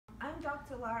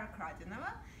Dr. Lara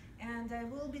Kradinova, and I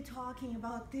will be talking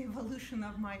about the evolution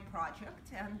of my project.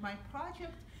 And my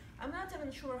project, I'm not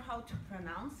even sure how to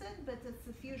pronounce it, but it's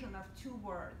a fusion of two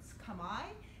words, Kamai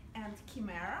and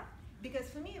Chimera, because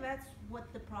for me that's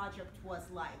what the project was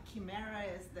like. Chimera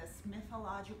is this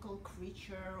mythological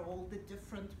creature, all the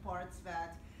different parts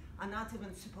that are not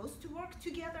even supposed to work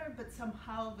together, but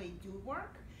somehow they do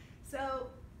work. So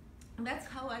that's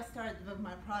how I started with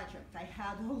my project. I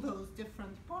had all those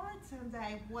different parts and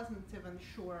I wasn't even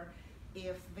sure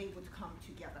if they would come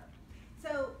together.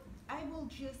 So I will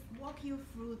just walk you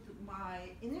through my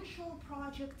initial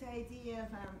project idea,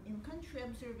 then in-country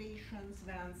observations,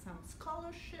 then some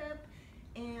scholarship,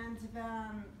 and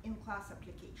then in-class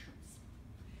applications.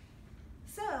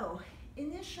 So,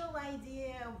 initial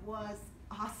idea was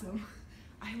awesome.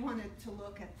 I wanted to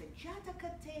look at the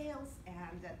Jataka tales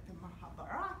and at the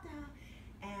Mahabharata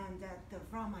and at the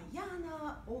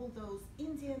Ramayana, all those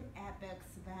Indian epics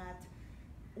that,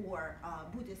 or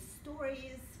Buddhist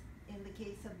stories in the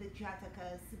case of the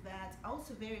Jatakas, that are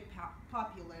also very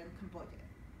popular in Cambodia.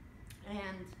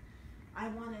 And I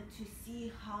wanted to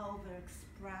see how they're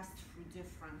expressed through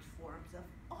different forms of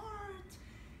art.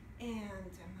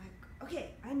 And I'm like,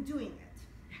 okay, I'm doing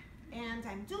it. And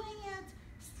I'm doing it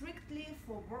strictly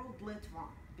for World Lit 1,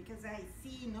 because I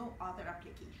see no other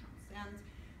applications. And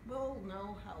we all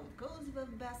know how it goes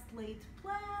with best laid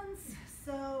plans.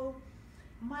 So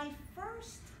my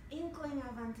first inkling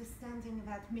of understanding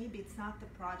that maybe it's not the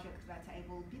project that I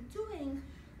will be doing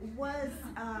was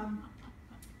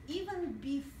even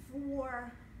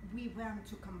before we went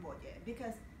to Cambodia,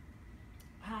 because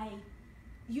I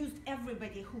used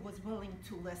everybody who was willing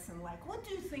to listen, like, what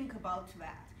do you think about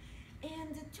that?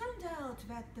 And it turned out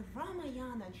that the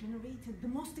Ramayana generated the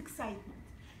most excitement.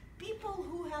 People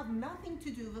who have nothing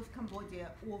to do with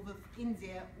Cambodia or with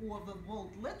India or with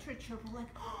world literature were like,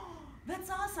 oh, that's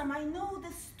awesome, I know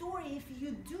this story. If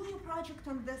you do your project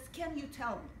on this, can you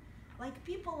tell me? Like,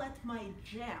 people at my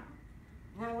jam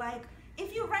were like,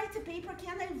 if you write a paper,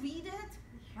 can I read it?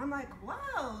 I'm like,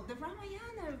 wow, the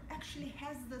Ramayana actually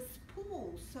has this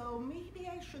pool, so maybe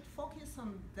I should focus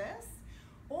on this.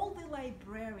 All the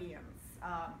librarians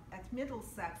at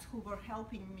Middlesex who were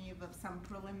helping me with some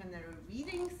preliminary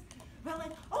readings were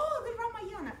like, oh, the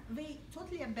Ramayana. They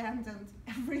totally abandoned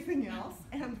everything else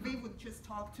and they would just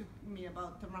talk to me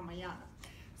about the Ramayana.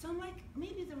 So I'm like,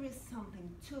 maybe there is something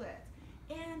to it.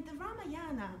 And the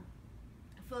Ramayana,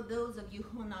 for those of you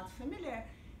who are not familiar,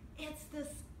 it's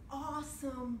this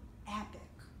awesome epic.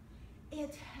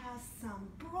 It has some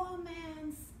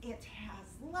bromance, it has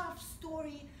love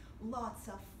story, lots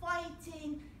of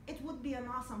fighting. It would be an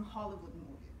awesome Hollywood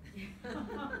movie.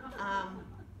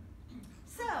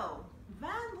 So then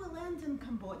we land in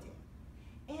Cambodia.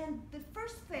 And the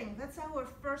first thing, that's our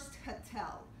first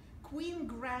hotel, Queen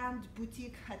Grand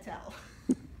Boutique Hotel.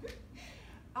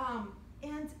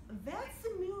 And that's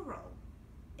a mural.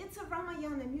 It's a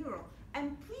Ramayana mural.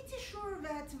 I'm pretty sure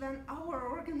that when our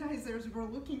organizers were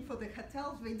looking for the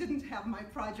hotels, they didn't have my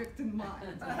project in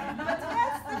mind. But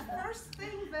that's the first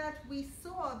thing that we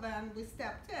saw when we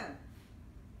stepped in.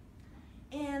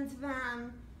 And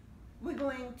then we're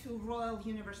going to Royal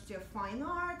University of Fine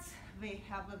Arts. They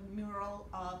have a mural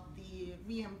of the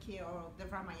VMK or the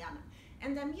Ramayana.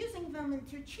 And I'm using them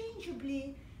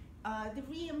interchangeably. The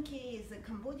VMK is a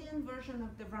Cambodian version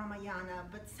of the Ramayana,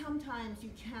 but sometimes you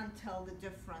can't tell the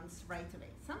difference right away.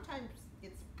 Sometimes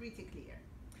it's pretty clear.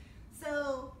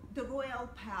 So the Royal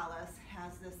Palace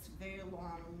has this very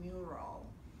long mural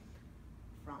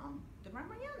from the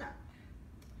Ramayana.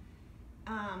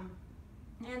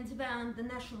 And then the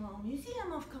National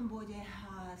Museum of Cambodia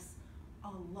has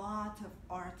a lot of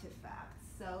artifacts.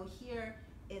 So here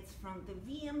it's from the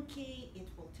VMK, it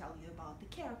will tell you about the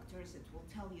characters, it will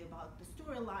tell you about the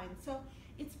storyline. So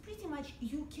it's pretty much,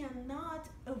 you cannot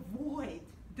avoid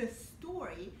the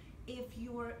story if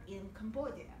you're in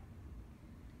Cambodia.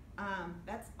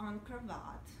 That's Angkor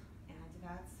Wat, and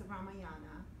that's the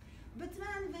Ramayana. But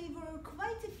then there were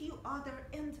quite a few other,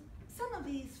 and some of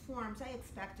these forms I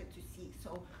expected to see.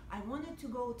 So I wanted to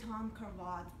go to Angkor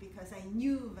Wat because I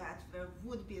knew that there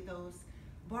would be those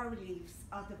bas-reliefs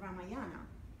of the Ramayana.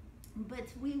 But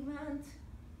we went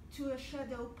to a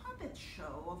shadow puppet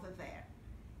show over there.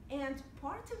 And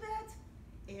part of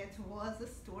it was a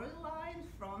storyline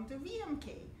from the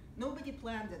VMK. Nobody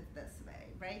planned it this way,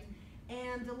 right?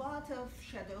 And a lot of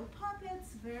shadow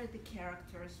puppets were the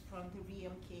characters from the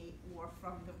VMK or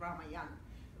from the Ramayana.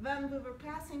 Then we were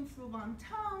passing through one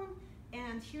town,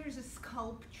 and here's a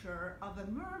sculpture of a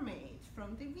mermaid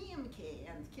from the VMK,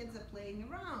 and kids are playing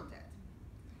around it.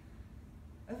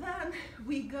 Then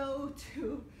we go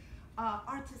to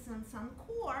artisans on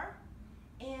core,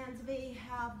 and they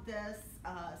have this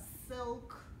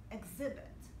silk exhibit.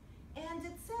 And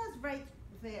it says right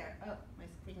there, oh, my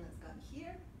screen has gone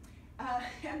here,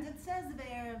 and it says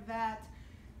there that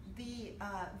the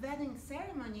wedding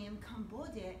ceremony in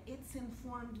Cambodia, it's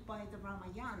informed by the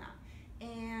Ramayana.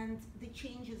 And the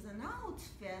changes in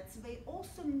outfits, they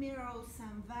also mirror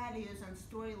some values and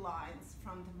storylines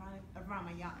from the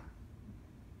Ramayana.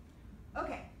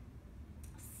 Okay,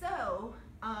 so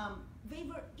they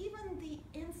were even the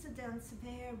incidents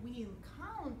where we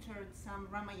encountered some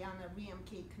Ramayana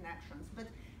VMK connections, but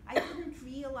I didn't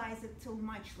realize it till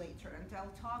much later, and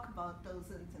I'll talk about those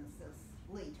instances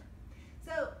later.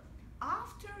 So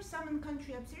after some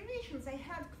in-country observations, I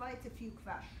had quite a few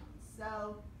questions.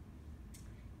 So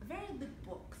very big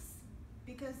books,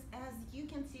 because as you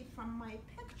can see from my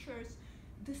pictures,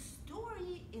 the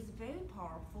story is very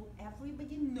powerful.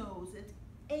 Everybody knows it.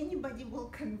 Anybody will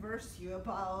converse you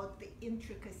about the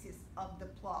intricacies of the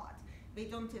plot. They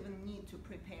don't even need to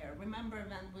prepare. Remember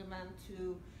when we went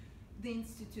to the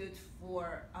Institute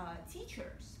for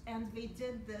Teachers, and they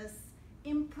did this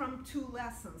impromptu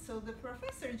lesson. So the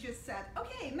professor just said,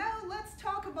 okay, now let's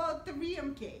talk about the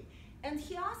VMK. And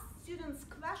he asked students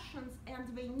questions,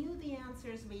 and they knew the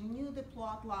answers, they knew the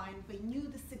plot line, they knew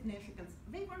the significance.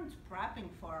 They weren't prepping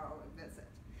for our visit.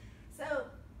 So,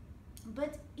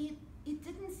 but it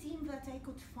didn't seem that I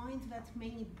could find that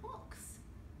many books.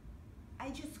 I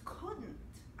just couldn't.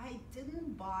 I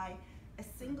didn't buy a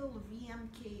single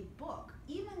VMK book,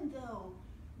 even though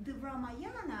the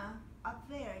Ramayana up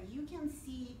there, you can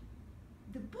see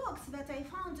the books that I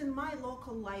found in my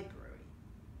local library.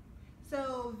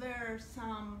 So there are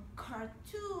some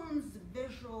cartoons,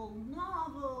 visual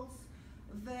novels,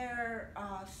 there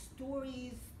are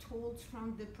stories told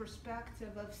from the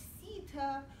perspective of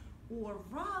Sita or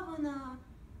Ravana.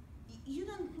 You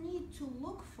don't need to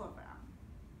look for them,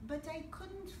 but I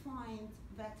couldn't find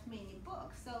that many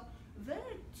books. So there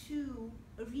are two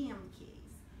VMKs.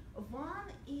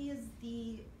 One is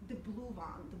the blue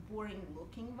one, the boring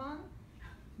looking one.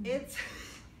 It's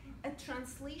a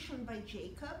translation by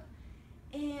Jacob,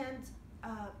 and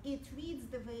it reads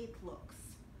the way it looks.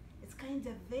 It's kind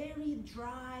of very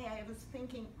dry. I was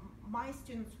thinking my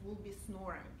students will be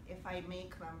snoring if I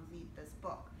make them read this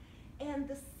book. And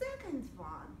the second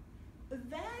one,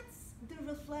 that's the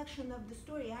reflection of the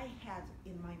story I had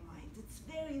in my mind. It's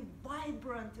very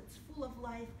vibrant, it's full of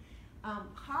life.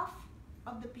 Half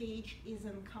of the page is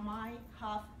in Khmer,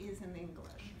 half is in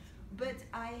English. But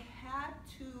I had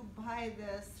to buy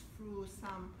this through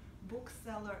some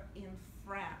bookseller in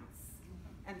France,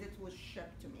 and it was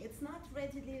shipped to me. It's not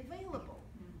readily available.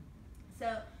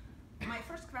 So my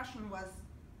first question was,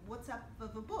 what's up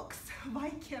with the books? Why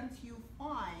can't you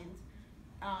find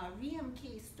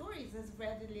VMK stories as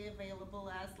readily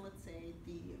available as, let's say,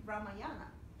 the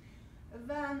Ramayana?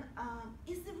 Then,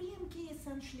 is the VMK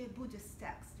essentially a Buddhist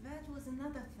text? That was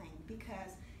another thing,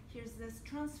 because here's this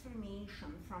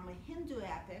transformation from a Hindu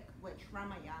epic, which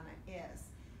Ramayana is,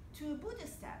 to a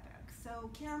Buddhist epic. So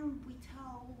can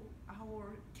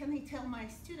I tell my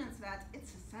students that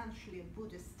it's essentially a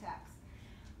Buddhist text?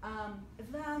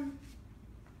 Then,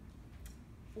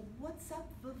 what's up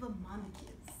with the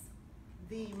monkeys?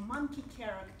 The monkey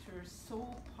character is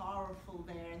so powerful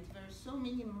there, and there are so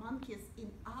many monkeys in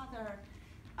other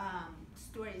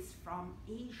stories from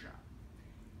Asia.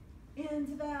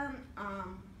 And then,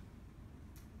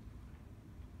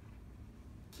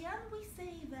 can we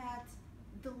say that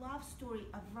the love story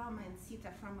of Rama and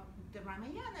Sita from the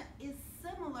Ramayana is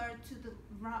similar to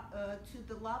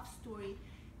the love story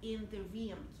in the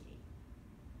VMK?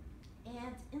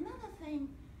 And another thing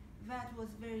that was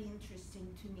very interesting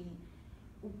to me,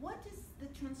 what does the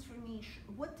transformation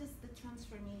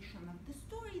of the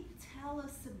story tell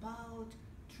us about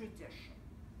tradition?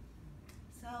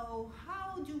 So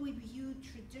how do we view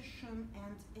tradition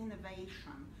and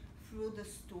innovation through the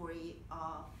story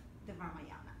of the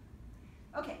Ramayana?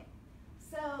 Okay,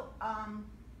 so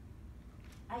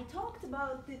I talked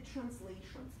about the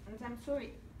translations, and I'm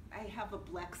sorry, I have a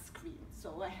black screen,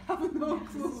 so I have no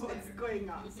clue what's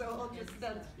going on, so I'll just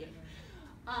stand here.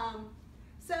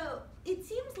 So it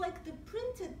seems like the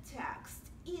printed text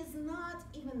is not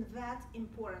even that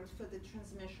important for the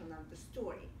transmission of the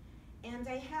story. And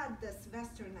I had this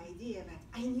Western idea that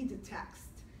I need a text.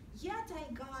 Yet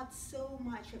I got so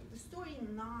much of the story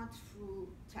not through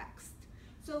text.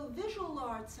 So visual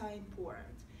arts are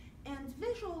important. And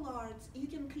visual arts, you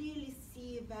can clearly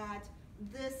see that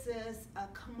this is a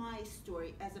Khmer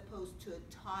story as opposed to a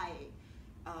Thai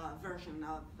version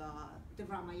of the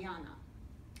Ramayana.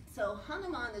 So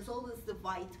Hanuman is always the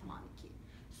white monkey.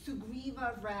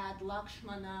 Sugriva red,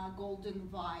 Lakshmana golden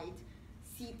white,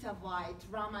 Sita white,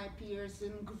 Rama appears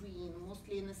in green,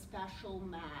 mostly in a special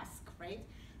mask, right?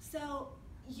 So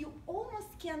you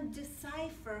almost can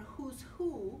decipher who's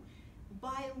who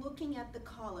by looking at the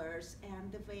colors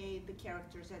and the way the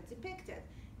characters are depicted.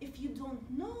 If you don't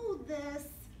know this,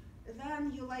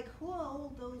 then you're like, who are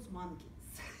all those monkeys?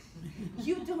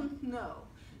 You don't know.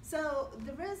 So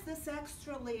there is this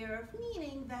extra layer of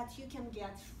meaning that you can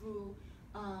get through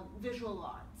visual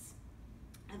arts.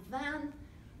 And then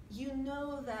you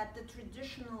know that the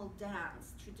traditional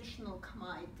dance, traditional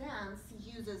Khmer dance,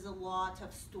 uses a lot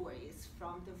of stories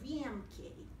from the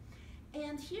VMK.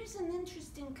 And here's an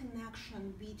interesting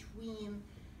connection between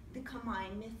the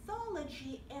Khmer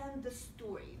mythology and the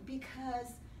story,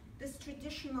 because this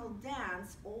traditional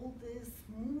dance, all these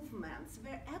movements,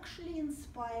 were actually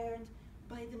inspired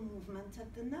by the movement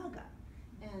of the Naga.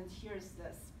 And here's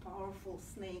this powerful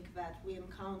snake that we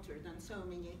encountered on so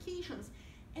many occasions.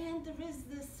 And there is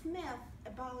this myth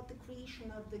about the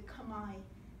creation of the Khmer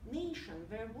nation.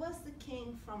 There was the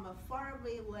king from a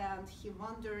faraway land. He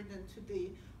wandered into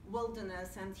the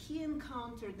wilderness and he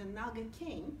encountered the Naga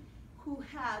king who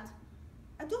had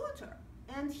a daughter.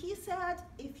 And he said,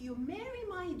 if you marry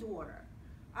my daughter,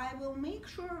 I will make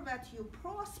sure that you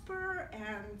prosper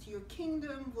and your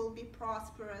kingdom will be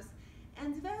prosperous.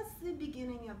 And that's the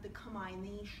beginning of the Khmer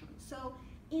nation. So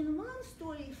in one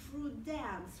story, through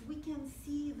dance, we can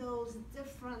see those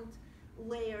different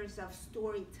layers of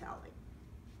storytelling.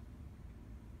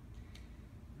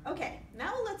 Okay,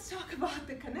 now let's talk about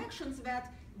the connections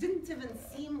that didn't even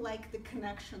seem like the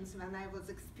connections when I was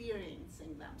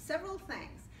experiencing them. Several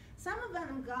things. Some of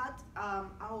them got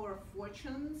our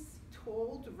fortunes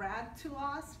told, read to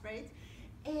us, right?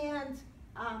 And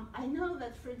I know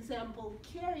that, for example,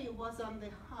 Carrie was on the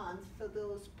hunt for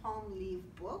those palm leaf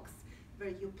books where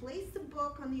you place the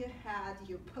book on your head,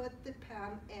 you put the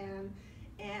pen in,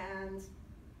 and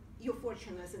your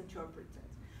fortune is interpreted.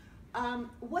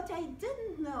 What I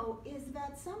didn't know is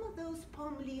that some of those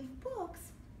palm leaf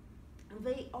books,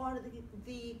 they are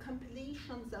the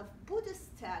compilations of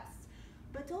Buddhist texts,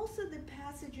 but also the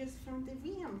passages from the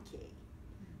VMK.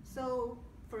 So,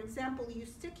 for example, you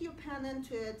stick your pen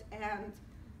into it and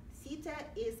Sita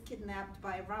is kidnapped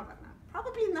by Ravana.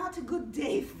 Probably not a good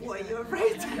day for you,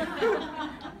 right?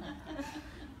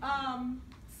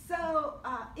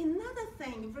 Another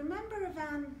thing, remember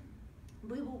when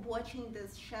we were watching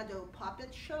this shadow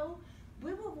puppet show?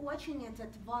 We were watching it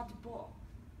at Wat Bo,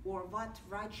 or Wat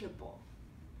Rajabo.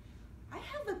 I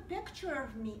have a picture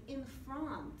of me in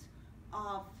front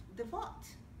of the Wat.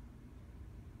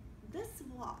 This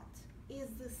Wat is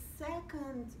the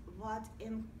second Wat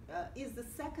is the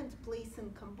second place in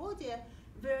Cambodia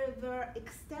where there are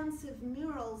extensive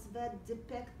murals that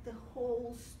depict the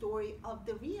whole story of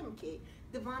the VMK.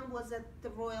 The one was at the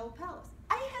Royal Palace.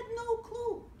 I had no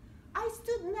clue. I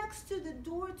stood next to the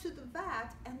door to the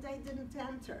Vat and I didn't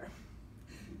enter.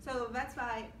 So that's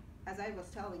why, as I was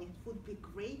telling, it would be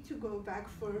great to go back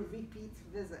for a repeat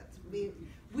visit.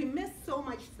 We missed so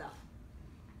much stuff.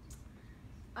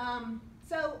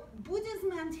 So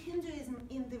Buddhism and Hinduism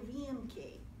in the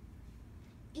VMK.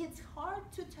 It's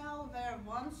hard to tell where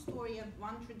one story and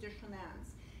one tradition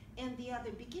ends and the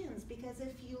other begins, because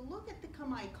if you look at the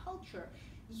Khmer culture,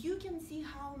 you can see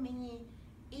how many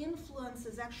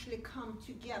influences actually come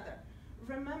together.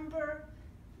 Remember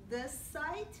this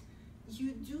site?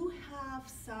 You do have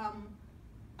some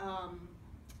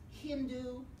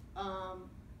Hindu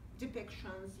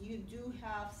depictions, you do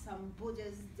have some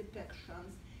Buddhist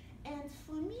depictions, and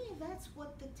for me, that's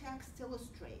what the text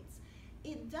illustrates.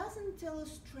 It doesn't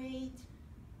illustrate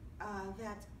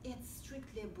that it's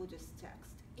strictly a Buddhist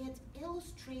text. It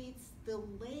illustrates the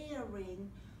layering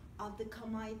of the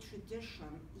Khmer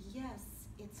tradition. Yes,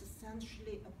 it's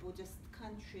essentially a Buddhist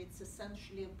country, it's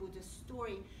essentially a Buddhist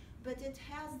story, but it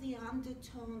has the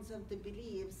undertones of the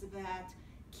beliefs that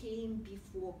came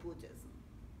before Buddhism.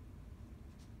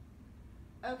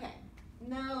 Okay,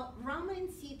 now Rama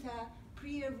and Sita,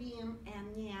 Priya Reem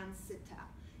and Nyan Sita.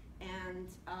 And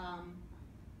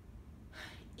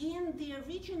in the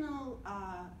original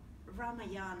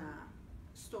Ramayana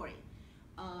story,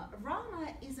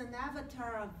 Rama is an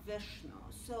avatar of Vishnu,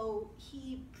 so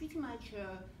he pretty much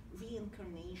a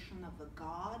reincarnation of a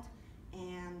god,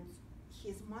 and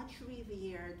he's much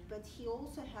revered, but he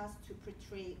also has to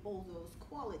portray all those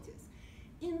qualities.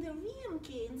 In the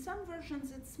VMK, in some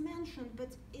versions it's mentioned,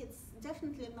 but it's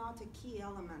definitely not a key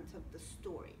element of the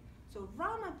story. So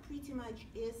Rama pretty much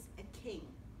is a king,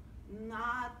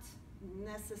 not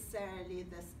necessarily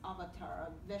this avatar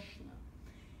of Vishnu.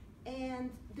 And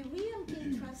the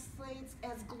Riemke translates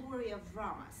as glory of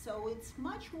Rama. So it's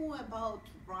much more about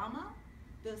Rama,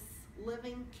 this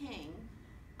living king.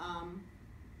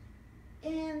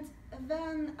 And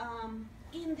then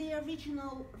in the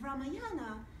original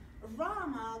Ramayana,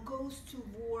 Rama goes to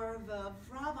war with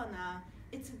Ravana.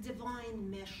 It's a divine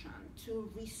mission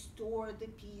to restore the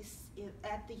peace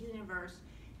at the universe.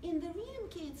 In the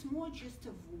Riemke, it's more just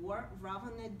a war.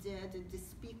 Ravana did a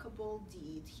despicable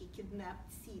deed. He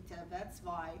kidnapped Sita. That's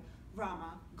why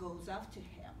Rama goes after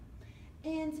him.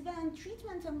 And then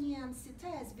treatment of Nia and Sita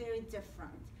is very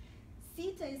different.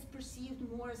 Sita is perceived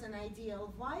more as an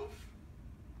ideal wife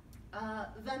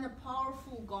than a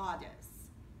powerful goddess,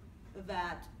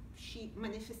 that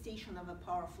manifestation of a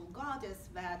powerful goddess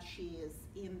that she is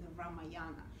in the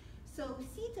Ramayana. So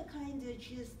Sita kind of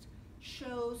just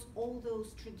shows all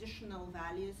those traditional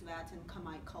values that in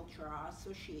Kamai culture are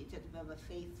associated with a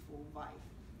faithful wife.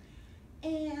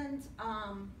 And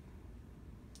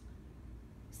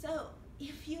so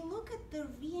if you look at the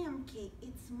Riemke,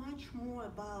 it's much more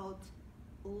about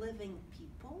living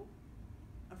people.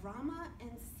 Rama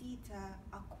and Sita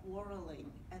are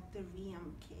quarreling at the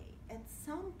Riemke. At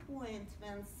some point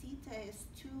when Sita is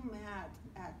too mad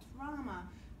at Rama,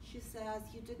 she says,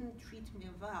 "You didn't treat me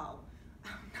well.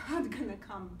 I'm not gonna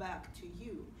come back to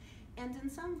you." And in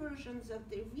some versions of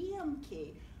the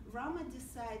Riemke, Rama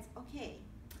decides, okay,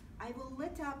 I will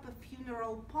lit up a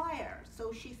funeral pyre.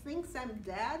 So she thinks I'm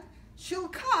dead, she'll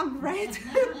come, right?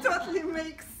 It totally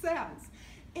makes sense.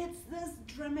 It's this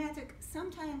dramatic,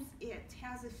 sometimes it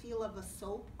has a feel of a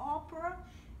soap opera,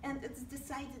 and it's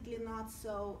decidedly not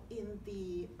so in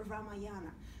the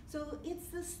Ramayana. So it's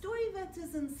the story that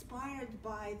is inspired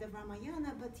by the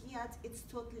Ramayana, but yet it's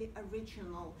totally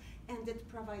original, and it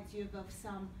provides you with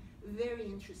some very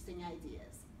interesting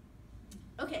ideas.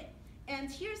 Okay,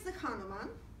 and here's the Hanuman.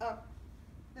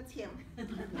 That's him.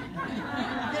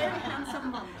 Very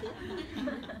handsome monkey.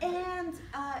 And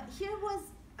here was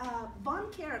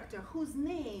one character whose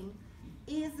name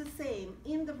is the same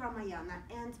in the Ramayana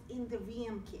and in the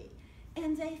Riemke.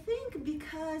 And I think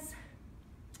because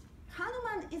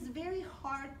Hanuman is very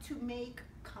hard to make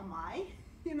Kamai,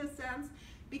 in a sense,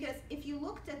 because if you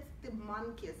looked at the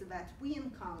monkeys that we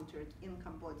encountered in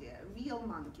Cambodia, real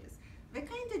monkeys, they're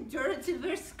kind of dirty,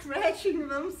 they're scratching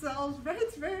themselves,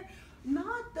 right? They're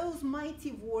not those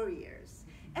mighty warriors.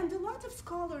 And a lot of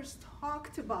scholars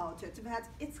talked about it, that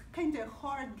it's kind of a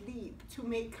hard leap to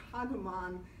make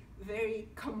Hanuman very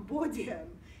Cambodian,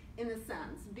 in a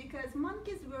sense, because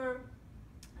monkeys were,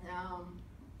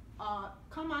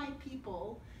 Kamai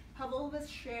people have always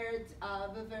shared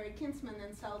with their kinsmen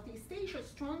in Southeast Asia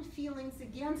strong feelings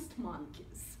against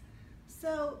monkeys.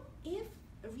 So if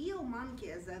real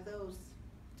monkeys are those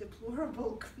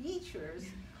deplorable creatures,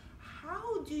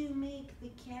 how do you make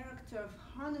the character of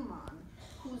Hanuman,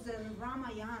 who's in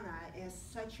Ramayana as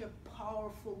such a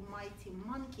powerful, mighty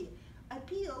monkey,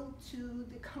 appeal to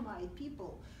the Kamai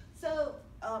people? So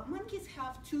monkeys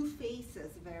have two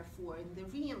faces, therefore, in the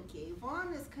Riemke.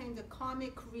 One is kind of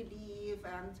comic relief,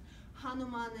 and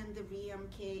Hanuman in the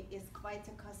Riemke is quite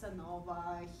a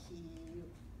Casanova. He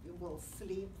will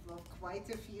sleep with quite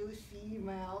a few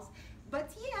females,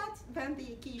 but yet, when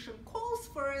the occasion calls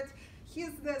for it,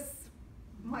 he's this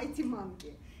mighty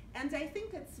monkey. And I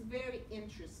think it's very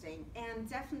interesting, and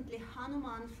definitely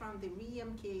Hanuman from the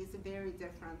Riemke is very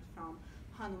different from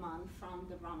Hanuman from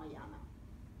the Ramayana.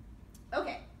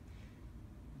 Okay,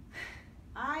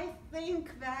 I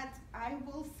think that I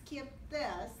will skip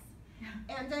this,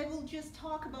 and I will just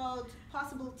talk about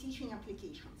possible teaching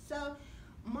applications. So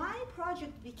my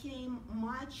project became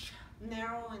much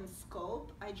narrow in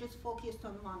scope. I just focused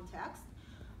on one text.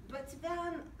 But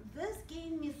then this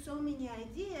gave me so many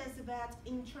ideas that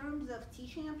in terms of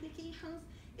teaching applications,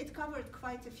 it covered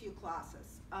quite a few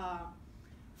classes.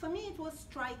 For me, it was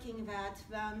striking that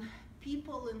when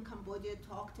people in Cambodia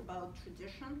talked about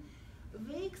tradition,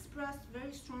 they expressed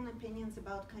very strong opinions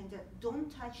about kind of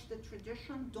don't touch the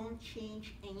tradition, don't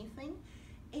change anything.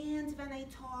 And when I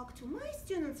talk to my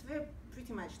students, they're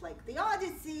pretty much like, the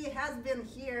Odyssey has been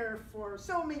here for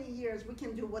so many years, we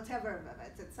can do whatever with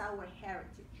it, it's our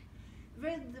heritage.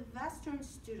 Where the Western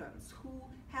students who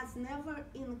has never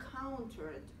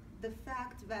encountered the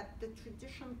fact that the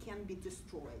tradition can be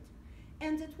destroyed.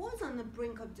 And it was on the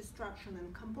brink of destruction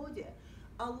in Cambodia.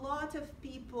 A lot of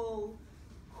people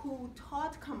who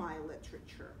taught Khmer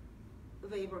literature,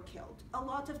 they were killed. A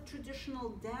lot of traditional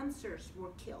dancers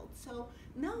were killed. So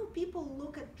now people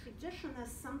look at tradition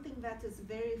as something that is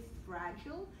very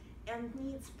fragile and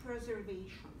needs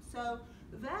preservation. So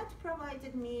that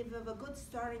provided me with a good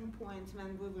starting point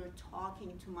when we were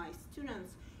talking to my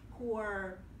students who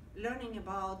are learning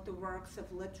about the works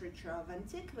of literature of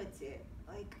antiquity,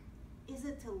 like, is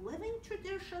it a living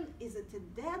tradition? Is it a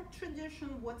dead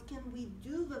tradition? What can we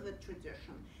do with a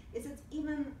tradition? Is it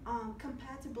even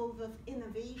compatible with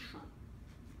innovation?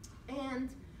 And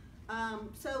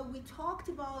so we talked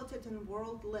about it in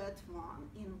World Lit 1,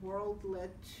 in World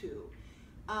Lit 2.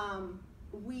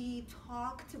 We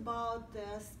talked about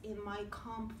this in my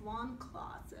Comp 1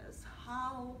 classes.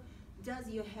 How does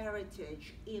your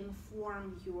heritage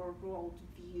inform your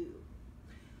worldview?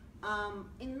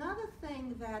 Another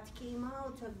thing that came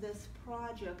out of this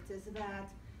project is that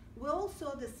we all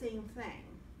saw the same thing,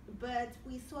 but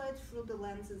we saw it through the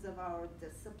lenses of our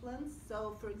disciplines.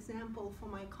 So, for example, for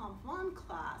my Comp 1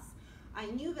 class, I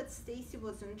knew that Stacy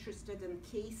was interested in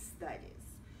case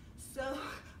studies. So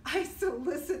I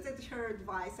solicited her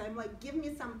advice. I'm like, give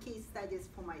me some case studies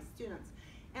for my students.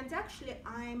 And actually,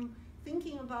 I'm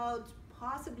thinking about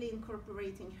possibly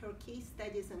incorporating her case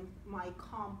studies in my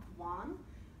Comp 1,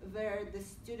 where the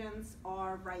students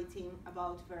are writing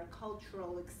about their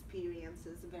cultural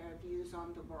experiences, their views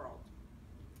on the world.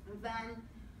 And then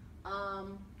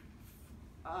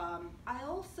I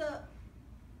also,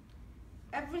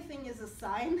 everything is a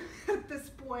sign at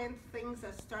this point. Things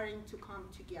are starting to come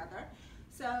together.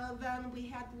 So then we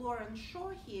had Lauren Shaw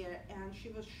here, and she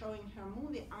was showing her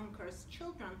movie, Ankar's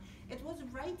Children. It was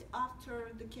right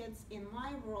after the kids in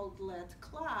my World Lit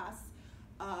class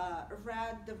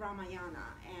read the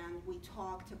Ramayana, and we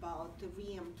talked about the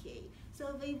VMK.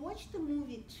 So they watched the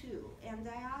movie too, and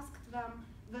I asked them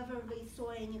whether they saw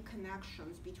any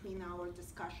connections between our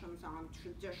discussions on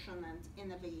tradition and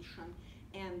innovation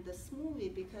and this movie,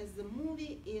 because the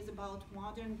movie is about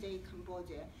modern day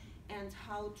Cambodia and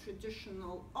how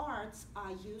traditional arts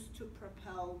are used to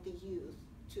propel the youth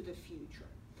to the future.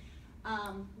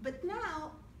 But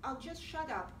now, I'll just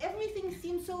shut up. Everything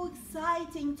seems so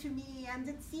exciting to me, and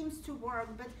it seems to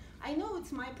work, but I know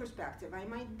it's my perspective. I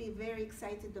might be very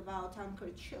excited about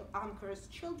Ankar's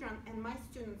Children, and my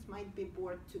students might be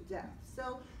bored to death.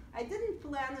 So I didn't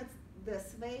plan it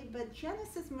this way, but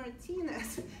Genesis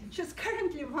Martinez, she's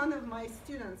currently one of my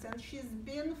students, and she's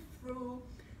been through,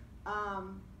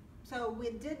 so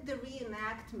we did the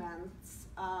reenactments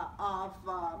of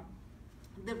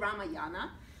the Ramayana.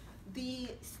 The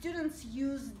students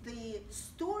used the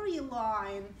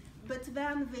storyline, but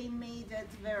then they made it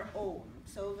their own.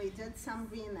 So they did some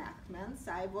reenactments.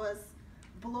 I was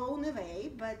blown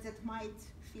away, but it might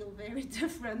feel very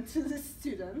different to the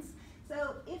students.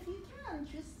 So if you can,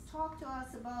 just talk to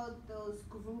us about those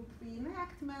group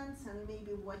reenactments and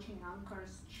maybe watching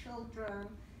Ankar's Children.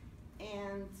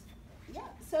 And yeah,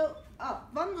 so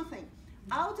one more thing.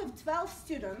 Out of 12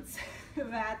 students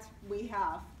that we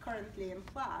have currently in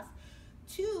class,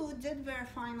 2 did their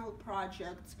final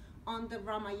projects on the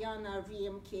Ramayana,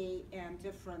 VMK, and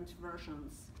different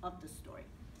versions of the story.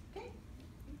 Okay,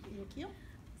 thank you.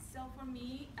 So for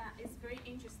me, it's very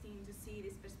interesting to see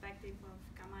this perspective of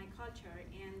Khmer culture,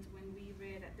 and when we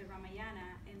read the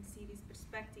Ramayana and see this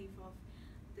perspective of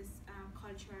this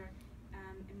culture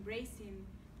embracing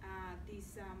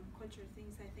these culture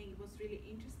things, I think it was really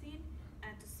interesting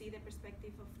to see the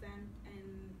perspective of them,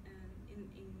 and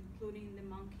including the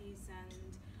monkeys and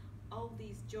all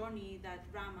this journey that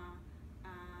Rama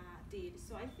did.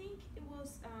 So I think it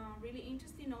was really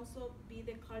interesting also be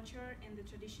the culture and the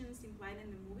traditions implied in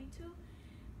the movie too.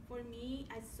 For me,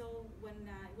 I saw when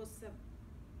it was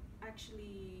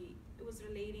actually, it was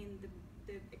relating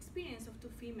the experience of 2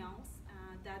 females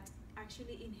that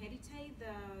actually inherited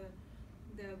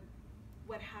the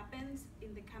what happens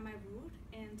in the Khmer root,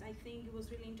 and I think it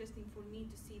was really interesting for me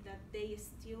to see that they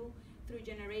still, through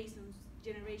generations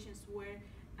were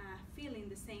feeling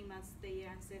the same as their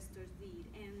ancestors did,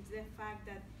 and the fact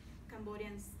that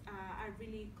Cambodians are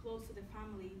really close to the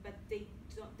family, but they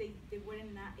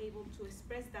weren't not able to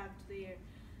express that to their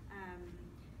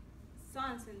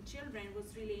sons and children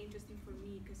was really interesting for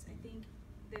me, because I think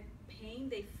the pain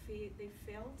they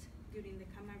felt during the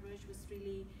Khmer Rouge was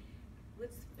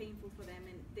painful for them,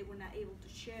 and they were not able to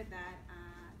share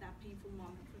that painful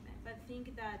moment for them. But I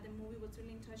think that the movie was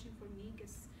really touching for me,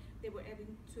 because they were able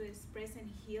to express and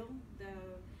heal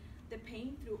the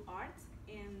pain through art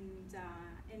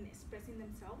and expressing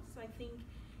themselves. So I think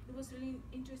it was really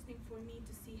interesting for me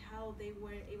to see how they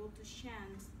were able to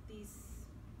chant this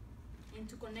and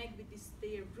to connect with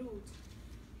their root.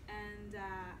 And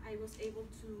I was able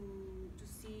to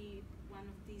see one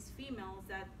of these females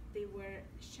that they were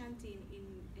chanting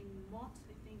in Mot,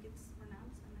 I think it's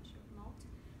pronounced, I'm not sure, Mot,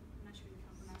 I'm not sure if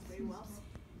I pronounce very well.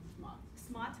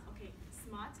 Smart, okay,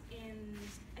 smart, and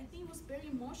I think it was very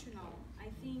emotional.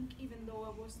 I think even though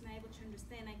I wasn't able to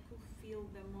understand, I could feel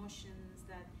the emotions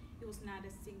that it was not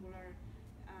a singular,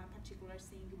 particular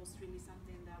thing. It was really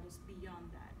something that was beyond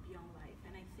that, beyond life.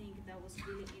 And I think that was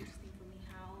really interesting for me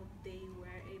how they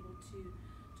were able to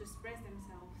express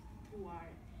themselves through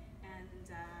art and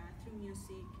through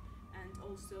music, and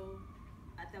also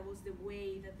that was the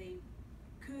way that they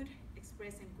could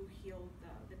express and could heal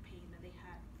the pain that they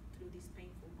had through this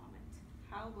painful moment.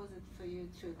 How was it for you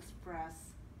to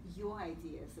express your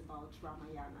ideas about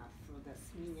Ramayana through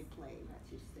this mini play that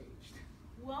you staged?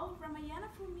 Well, Ramayana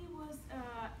for me was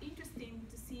interesting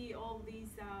to see all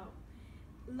these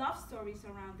love stories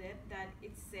around it, that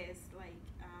it says like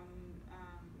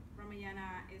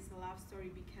Ramayana is a love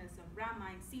story because of Rama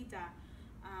and Sita,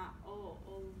 all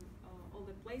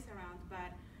the place around,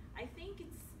 but I think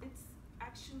it's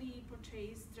actually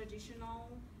portrays traditional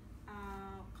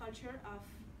culture of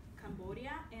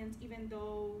Cambodia, and even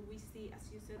though we see, as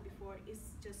you said before,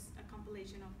 it's just a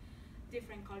compilation of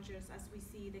different cultures. As we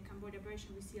see the Cambodia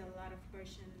version, we see a lot of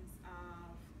versions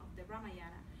of the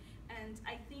Ramayana. And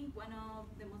I think one of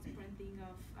the most important thing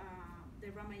of the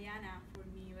Ramayana for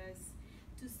me was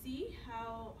to see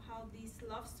how this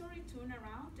love story turned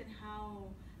around, and how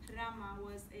Rama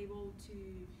was able to,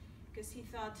 because he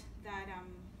thought that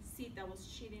Sita was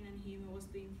cheating on him and was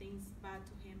doing things bad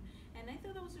to him. And I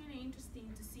thought that was really interesting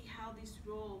to see how this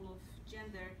role of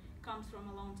gender comes from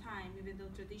a long time, even though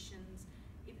traditions,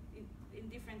 in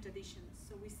different traditions.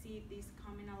 So we see this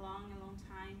coming along a long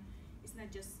time. It's not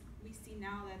just, we see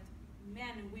now that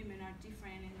men and women are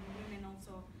different, and women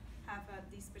also have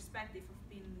this perspective of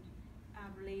being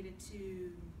related to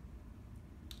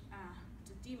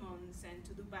demons and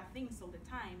to do bad things all the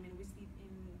time. And we see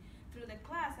through the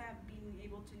class, I've been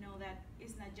able to know that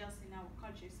it's not just in our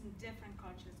culture, it's in different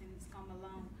cultures, and it's come a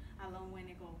long way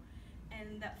ago.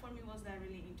 And that for me was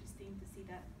really interesting to see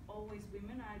that always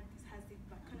women has this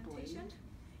connotation. Blamed.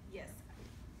 Yes,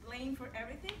 blamed for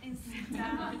everything, and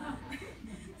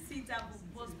Sita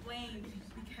was blamed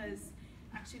because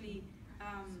actually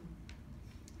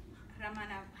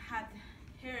Ramana had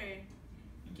her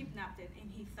kidnapped,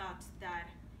 and he thought that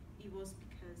it was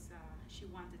because she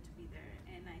wanted to be there.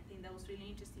 And I think that was really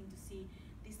interesting to see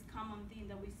this common theme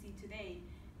that we see today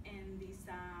in this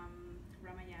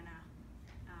Ramayana